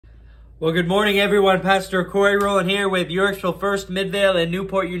Well, good morning, everyone. Pastor Corey Rowland here with Yorksville First, Midvale, and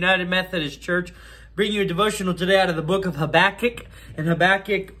Newport United Methodist Church, bringing you a devotional today out of the book of Habakkuk. In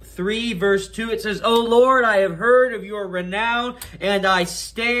Habakkuk 3, verse 2, it says, "O Lord, I have heard of your renown, and I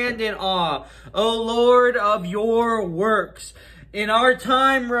stand in awe. O Lord, of your works. In our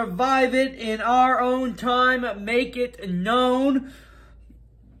time, revive it. In our own time, make it known.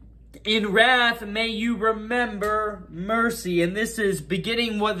 In wrath, may you remember mercy." And this is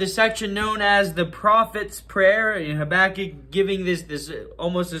beginning what the section known as the prophet's prayer. In Habakkuk, giving this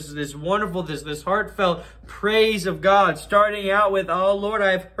wonderful, this heartfelt praise of God, starting out with, "Oh Lord,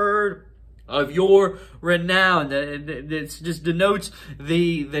 I've heard of your renown." It just denotes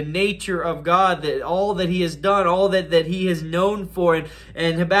the nature of God, that all that he has done, all that he is known for.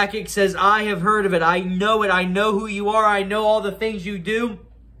 And Habakkuk says, "I have heard of it. I know it. I know who you are. I know all the things you do."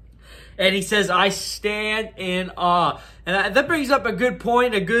 And he says, "I stand in awe." And that brings up a good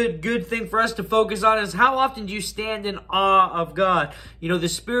point, a good thing for us to focus on is how often do you stand in awe of God? You know, the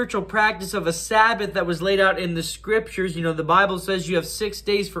spiritual practice of a Sabbath that was laid out in the scriptures. You know, the Bible says you have 6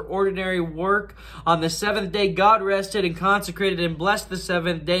 days for ordinary work. On the seventh day, God rested and consecrated and blessed the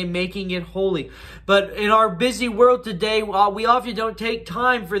seventh day, making it holy. But in our busy world today, we often don't take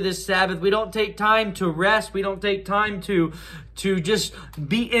time for this Sabbath. We don't take time to rest. We don't take time to just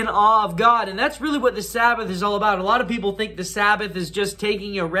be in awe of God. And that's really what the Sabbath is all about. A lot of people think the Sabbath is just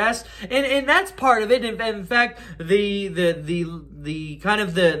taking a rest, and that's part of it. In fact, the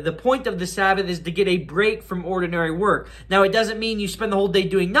point of the Sabbath is to get a break from ordinary work. Now, it doesn't mean you spend the whole day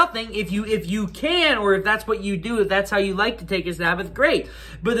doing nothing. If you can, or if that's what you do, if that's how you like to take a Sabbath, great.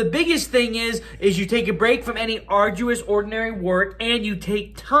 But the biggest thing is you take a break from any arduous ordinary work, and you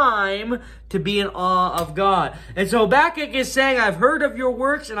take time to be in awe of God. And so Habakkuk is saying, "I've heard of your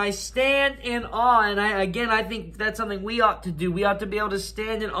works, and I stand in awe." And I think that's something we ought to do. We ought to be able to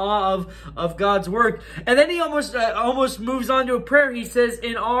stand in awe of God's work. And then he almost moves on to a prayer. He says,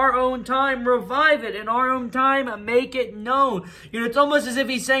 "In our own time, revive it. In our own time, make it known." You know, it's almost as if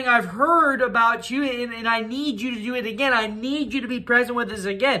he's saying, "I've heard about you, and I need you to do it again. I need you to be present with us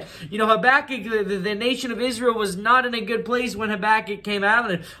again." You know, Habakkuk, the nation of Israel, was not in a good place when Habakkuk came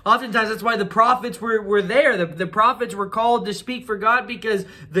out. And oftentimes that's why the prophets were there. The prophets were called to speak for God because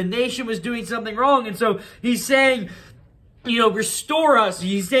the nation was doing something wrong. And so he's saying, you know, restore us.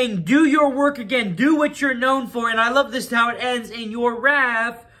 He's saying, do your work again. Do what you're known for. And I love this, how it ends. "In your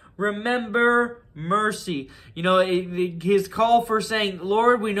wrath, remember mercy." You know, his call for saying,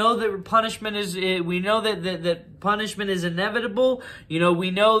 "Lord, we know that punishment is, that punishment is inevitable. You know,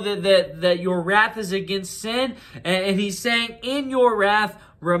 we know that your wrath is against sin." And he's saying, in your wrath,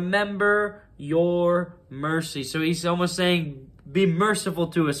 remember your mercy. So he's almost saying, be merciful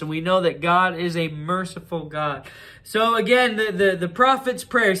to us. And we know that God is a merciful God. So again, the prophet's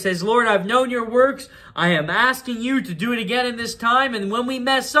prayer says, "Lord, I've known your works. I am asking you to do it again in this time. And when we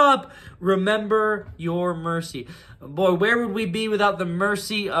mess up, remember your mercy." Boy, where would we be without the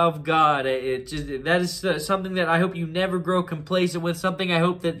mercy of God? That is something that I hope you never grow complacent with, something I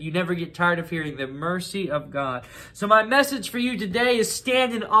hope that you never get tired of hearing, the mercy of God. So my message for you today is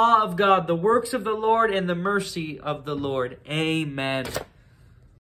stand in awe of God, the works of the Lord and the mercy of the Lord. Amen.